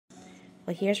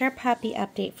Well, here's our puppy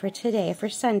update for today, for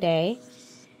Sunday.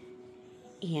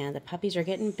 And the puppies are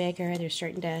getting bigger. They're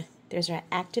starting to, there's our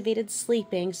activated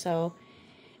sleeping, so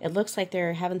it looks like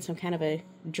they're having some kind of a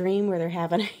dream where they're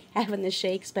having the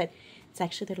shakes, but it's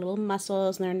actually their little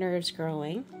muscles and their nerves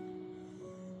growing.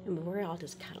 And we're all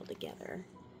just cuddled together.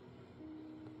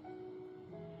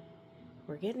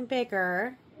 We're getting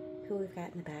bigger. Who we've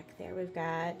got in the back there? We've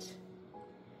got,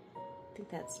 I think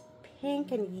that's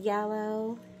pink and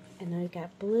yellow. And then we've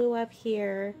got blue up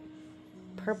here.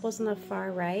 Purple's on the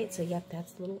far right. So yep,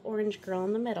 that's the little orange girl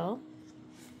in the middle.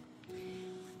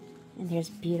 And there's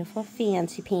beautiful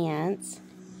fancy pants.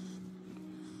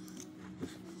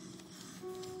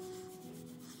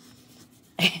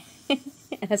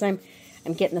 As I'm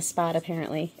getting the spot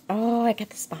apparently. Oh, I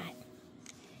got the spot.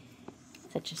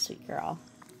 Such a sweet girl.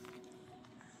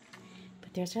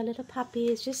 But there's our little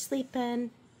puppies just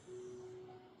sleeping.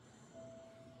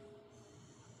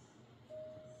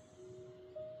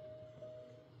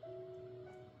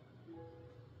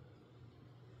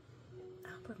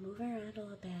 Oh, we're moving around a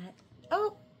little bit.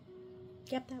 Oh!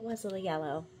 Yep, that was a little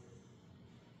yellow.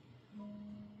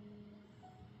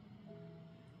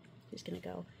 Just gonna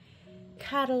go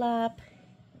cuddle up.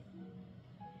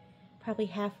 Probably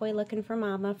halfway looking for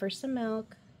Mama for some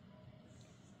milk.